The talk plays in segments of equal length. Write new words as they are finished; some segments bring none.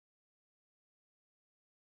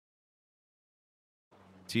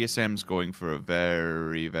TSM's going for a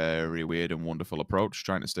very, very weird and wonderful approach,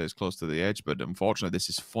 trying to stay as close to the edge, but unfortunately this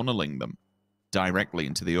is funneling them directly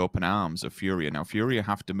into the open arms of FURIA. Now, FURIA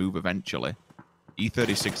have to move eventually.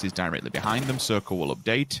 E36 is directly behind them. Circle will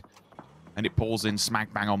update, and it pulls in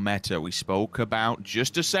smack bang on meta. We spoke about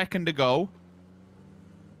just a second ago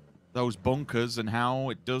those bunkers and how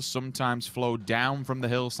it does sometimes flow down from the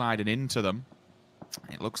hillside and into them.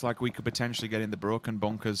 It looks like we could potentially get in the broken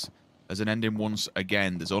bunkers as an ending once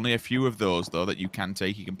again. There's only a few of those, though, that you can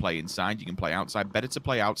take. You can play inside, you can play outside. Better to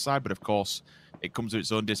play outside, but of course, it comes with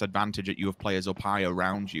its own disadvantage that you have players up high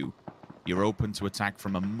around you. You're open to attack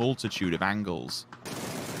from a multitude of angles.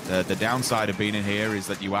 The downside of being in here is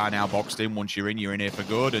that you are now boxed in. Once you're in here for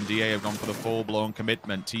good, and DA have gone for the full-blown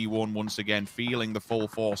commitment. T1 once again feeling the full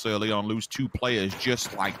force early on. Lose 2 players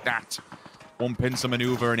just like that. One pincer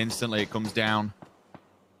maneuver, and instantly it comes down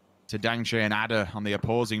to Dangche and Ada on the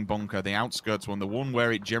opposing bunker, the outskirts one. The one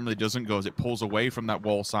where it generally doesn't go as it pulls away from that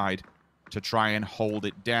wall side to try and hold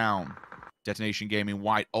it down. DetonatioN Gaming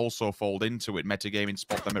White also fold into it. Metagaming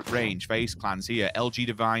spot them at range. FaZe Clan's here. LG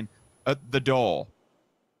Divine at the door.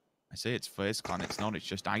 I say it's FaZe Clan, it's not, it's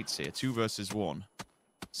just Ence here. 2 versus 1.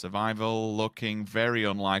 Survival looking very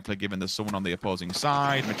unlikely given there's someone on the opposing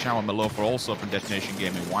side. Machao and Malofa also from DetonatioN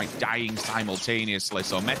Gaming White dying simultaneously.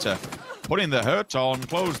 So Meta putting the hurt on,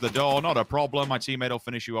 close the door, not a problem. My teammate will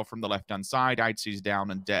finish you off from the left-hand side. Ence is down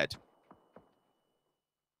and dead.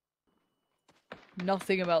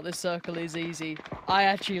 Nothing about this circle is easy. I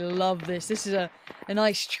actually love this. This is a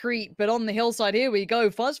nice treat. But on the hillside, here we go.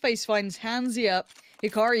 Fuzzface finds Hansia.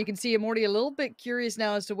 Hikari, you can see him already a little bit curious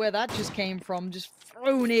now as to where that just came from. Just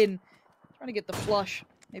thrown in. Trying to get the flush.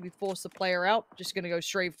 Maybe force the player out. Just going to go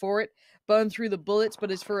straight for it. Burn through the bullets,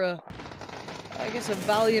 but it's for I guess a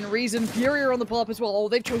valiant reason. FURIA on the pull-up as well. Oh,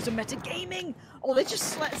 they've chosen Metagaming. Oh, they're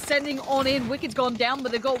just sending on in. Wicked's gone down,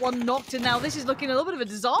 but they've got one knocked, and now this is looking a little bit of a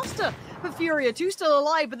disaster for FURIA. 2 still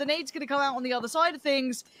alive, but the nade's going to come out on the other side of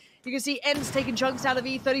things. You can see Ence taking chunks out of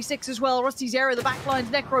E36 as well. Rusty's area, the backline's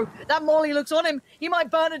Necro. That Molly looks on him. He might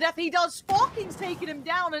burn to death. He does. Sparking's taking him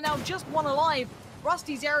down, and now just one alive.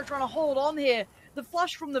 Rusty's area trying to hold on here. The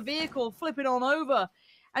flush from the vehicle flipping on over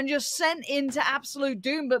and just sent into absolute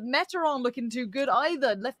doom. But Meta aren't looking too good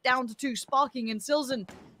either. Left down to 2, Sparking and Silzen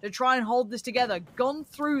to try and hold this together. Gone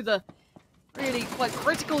through the really quite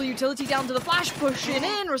critical utility down to the flash, pushing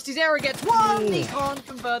in. Rusty's area gets 1. He can't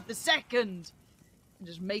convert the second.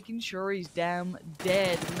 Just making sure he's damn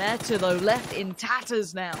dead. Meta, though, left in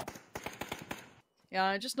tatters now. Yeah,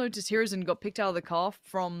 I just noticed Hiruzen got picked out of the car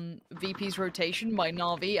from VP's rotation by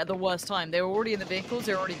Na'Vi at the worst time. They were already in the vehicles,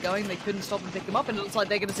 they were already going, they couldn't stop and pick them up, and it looks like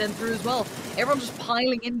they're going to send through as well. Everyone's just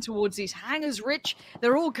piling in towards these hangars, Rich.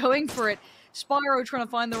 They're all going for it. Spyro trying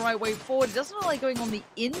to find the right way forward. It doesn't look like going on the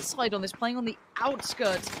inside on this, playing on the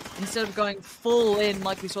outskirts instead of going full in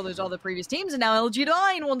like we saw those other previous teams. And now LG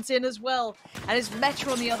Divine wants in as well. And it's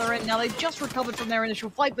Metro on the other end. Now they've just recovered from their initial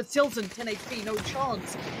fight, but Silton, 10 HP, no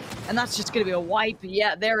chance. And that's just going to be a wipe.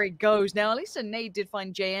 Yeah, there it goes. Now, at least a nade did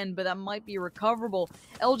find JN, but that might be recoverable.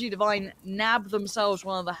 LG Divine nabbed themselves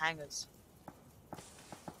one of the hangars.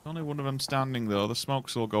 Only one of them standing, though. The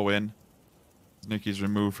smokes will go in. Nicky's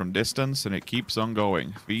removed from distance, and it keeps on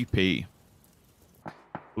going. VP.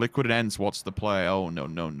 Liquid and Ence, what's the play? Oh, no,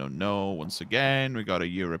 no, no, no. Once again, we got a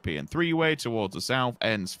European 3-way towards the south.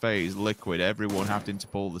 Ence, FaZe, Liquid, everyone having to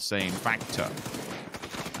pull the same factor.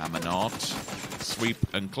 Amanot. Sweep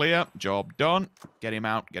and clear. Job done. Get him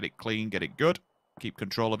out, get it clean, get it good. Keep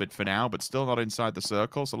control of it for now, but still not inside the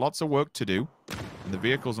circle, so lots of work to do. And the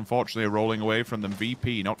vehicles, unfortunately, are rolling away from them.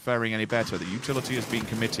 VP not faring any better. The utility has been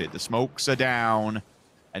committed. The smokes are down.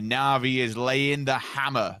 And Na'Vi is laying the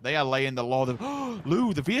hammer. They are laying the law. Oh,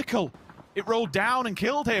 Lou, the vehicle. It rolled down and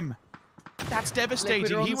killed him. That's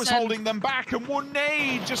devastating. He was holding them back, and one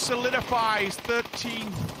nade just solidifies 13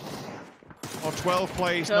 or 12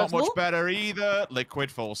 place. Not much better either.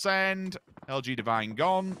 Liquid full send. LG Divine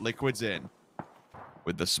gone. Liquid's in.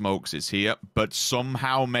 With the smokes is here, but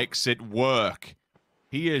somehow makes it work.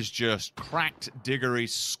 He has just cracked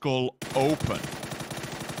Diggory's skull open.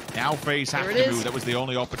 Now FaZe have to move. That was the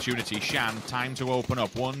only opportunity. Shan, time to open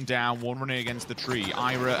up. One down, one running against the tree.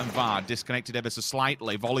 Ira and Vard disconnected ever so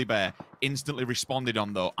slightly. Volibear instantly responded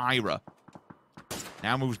on, though. Ira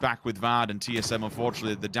now moves back with Vard and TSM.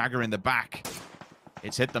 Unfortunately, the dagger in the back.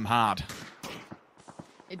 It's hit them hard.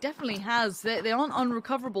 It definitely has. They aren't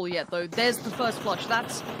unrecoverable yet, though. There's the first flush.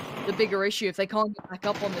 That's the bigger issue. If they can't get back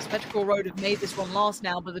up on this, Petrichor Road have made this one last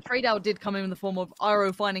now, but the trade-out did come in the form of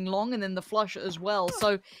Iro finding Long and then the flush as well.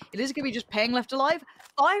 So it is going to be just paying left alive.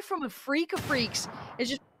 5 from Afreeca Freecs is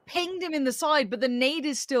just pinged him in the side, but the nade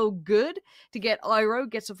is still good to get Iroh.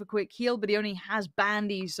 Gets off a quick heal, but he only has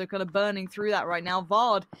bandies, so kind of burning through that right now.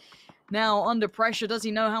 Vard now under pressure. Does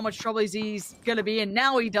he know how much trouble he's going to be in?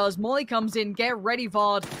 Now he does. Molly comes in. Get ready,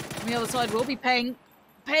 Vard. On the other side will be Peng.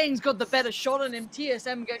 Peng's got the better shot on him.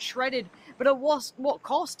 TSM gets shredded, but at what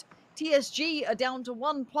cost? TSG are down to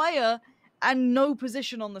one player and no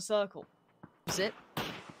position on the circle. That's it.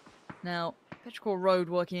 Now, Petrichor Road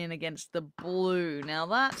working in against the blue. Now,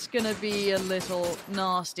 that's going to be a little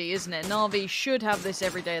nasty, isn't it? Na'Vi should have this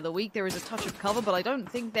every day of the week. There is a touch of cover, but I don't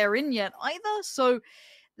think they're in yet either, so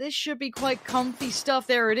this should be quite comfy stuff.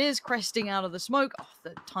 There it is, cresting out of the smoke. Oh,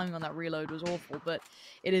 the timing on that reload was awful, but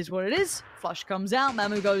it is what it is. Flush comes out,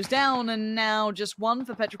 Mamu goes down, and now just one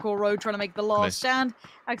for Petrichor Road trying to make the last stand.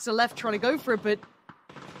 Axel left trying to go for it, but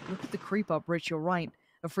look at the creep up, Rich, you're right.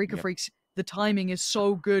 Afreeca Freecs, the timing is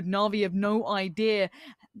so good. Na'Vi have no idea.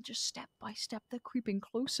 Just step by step, they're creeping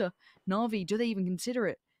closer. Na'Vi, do they even consider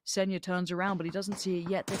it? Senya turns around, but he doesn't see it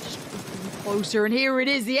yet. They're just creeping closer, and here it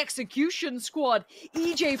is, the execution squad.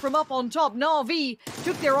 EJ from up on top. Na'Vi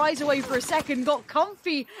took their eyes away for a second, got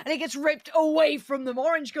comfy, and it gets ripped away from them.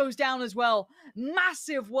 Orange goes down as well.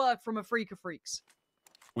 Massive work from Afreeca Freecs.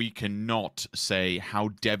 We cannot say how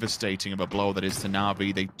devastating of a blow that is to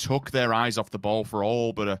Na'Vi. They took their eyes off the ball for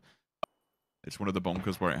all, but it's one of the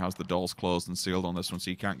bunkers where it has the doors closed and sealed on this one,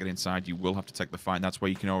 so you can't get inside. You will have to take the fight. That's where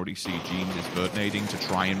you can already see Jeans is vertinating to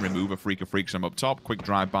try and remove Afreeca Freecs from up top. Quick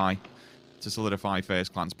drive-by to solidify FaZe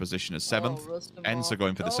Clan's position as 7th. Ence are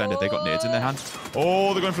going for the sender. They got nades in their hands.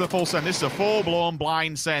 Oh, they're going for the full send. This is a full-blown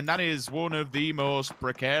blind send. That is one of the most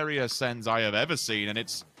precarious sends I have ever seen, and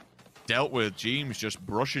it's dealt with. James just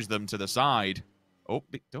brushes them to the side. Oh,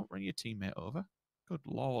 don't run your teammate over. Good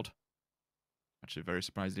lord. Actually, very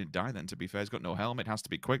surprised he didn't die then, to be fair. He's got no helmet. Has to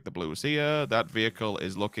be quick. The blue is here. That vehicle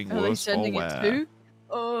is looking worse. Are they sending it too?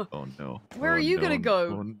 Oh, no. Where are you going to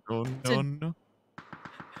go? No.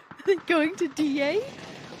 Are they going to DA?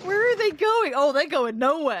 Where are they going? Oh, they're going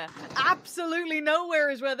nowhere. Absolutely nowhere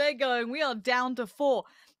is where they're going. We are down to 4.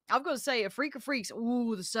 I've got to say, Afreeca Freecs,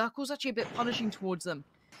 ooh, the circle's actually a bit punishing towards them.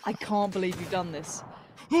 I can't believe you've done this.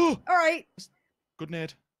 All right. Good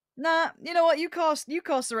nade. Nah, you know what? You cast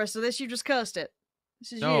the rest of this. You just cursed it.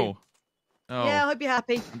 This is you. No. Yeah, I hope you're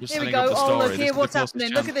happy. Here we go. Oh, look here. What's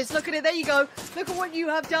happening? Look at this. Look at it. There you go. Look at what you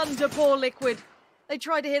have done to poor Liquid. They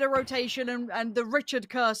tried to hit a rotation, and the Richard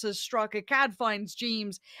curse has struck. A CAD finds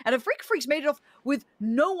Jeems, and Afreeca Freecs made it off with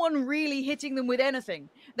no one really hitting them with anything.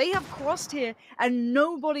 They have crossed here, and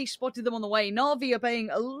nobody spotted them on the way. Na'Vi are playing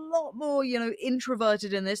a lot more,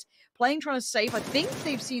 introverted in this. Playing, trying to save. I think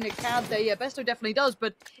they've seen a CAD there. Yeah, Besto definitely does,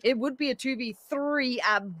 but it would be a 2v3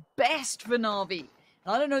 at best for Na'Vi.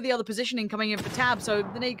 I don't know the other positioning coming in for Tab, so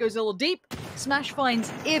the nade goes a little deep. Smash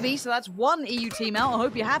finds Ivy, so that's one EU team out. I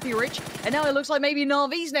hope you're happy, Rich. And now it looks like maybe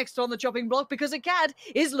Na'Vi's next on the chopping block because Akkad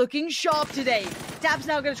is looking sharp today. Tab's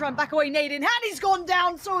now going to try and back away. Nade in hand. He's gone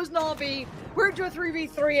down. So is Na'Vi. We're into a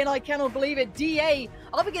 3v3, and I cannot believe it. DA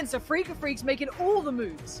up against Afreeca Freecs making all the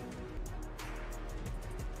moves.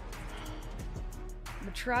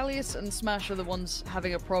 Metralius and Smash are the ones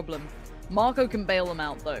having a problem. Marco can bail them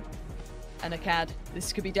out, though. And Akkad,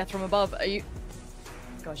 this could be death from above. Are you...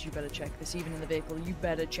 Guys, you better check this, even in the vehicle. You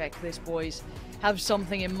better check this, boys. Have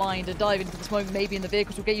something in mind. A dive into the smoke, maybe in the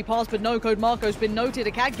vehicles will get you past, but no, Code Marco's been noted.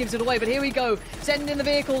 Akkad gives it away, but here we go. Send in the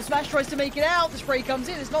vehicle. Smash tries to make it out. The spray comes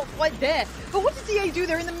in. It's not quite there. But what did DA do?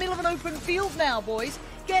 They're in the middle of an open field now, boys.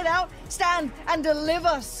 Get out, stand, and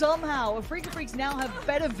deliver somehow. Afreeca Freecs now have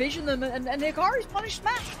better vision than and Hikari's punished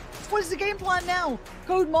Smash. What is the game plan now?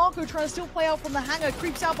 Code Marco trying to still play out from the hangar,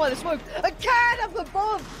 creeps out by the smoke. Akkad up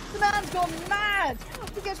above! The man's gone mad!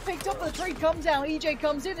 He gets picked up, the trade comes down, EJ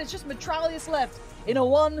comes in, it's just Metralius left in a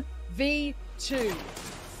 1v2.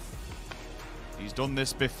 He's done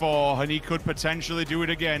this before, and he could potentially do it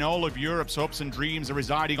again. All of Europe's hopes and dreams are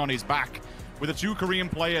residing on his back. With the 2 Korean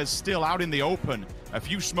players still out in the open, a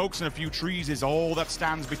few smokes and a few trees is all that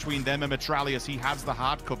stands between them and Metralius. He has the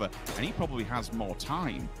hard cover, and he probably has more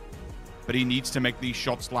time. But he needs to make these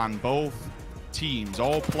shots land. Both teams,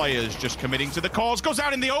 all players just committing to the cause. Goes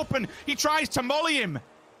out in the open. He tries to molly him.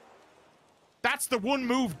 That's the one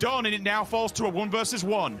move done, and it now falls to a 1 versus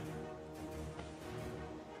 1.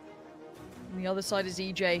 On the other side is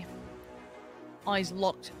EJ. Eyes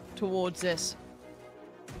locked towards this.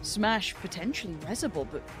 Smash potentially resable,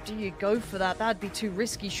 but do you go for that? That'd be too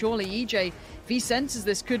risky, surely. EJ, if he senses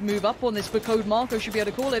this, could move up on this, but Code Marco should be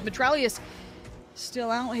able to call it. Metralius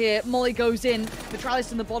still out here. Molly goes in.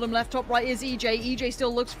 Metralius in the bottom left, top right is EJ. EJ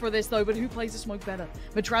still looks for this though, but who plays the smoke better?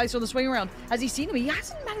 Metralius on the swing around. Has he seen him? He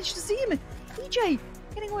hasn't managed to see him. EJ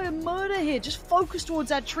getting away with murder here. Just focus towards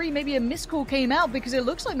that tree. Maybe a miscall came out because it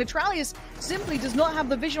looks like Metralius simply does not have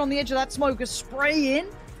the vision on the edge of that smoke. A spray in.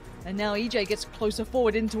 And now EJ gets closer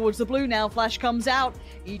forward in towards the blue now. Flash comes out.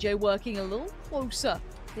 EJ working a little closer.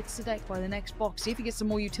 Hits the deck by the next box. See if he gets some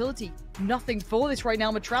more utility. Nothing for this right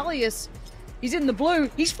now. Metralius, he's in the blue.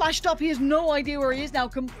 He's flashed up. He has no idea where he is now.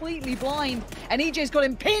 Completely blind. And EJ's got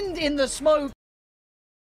him pinned in the smoke.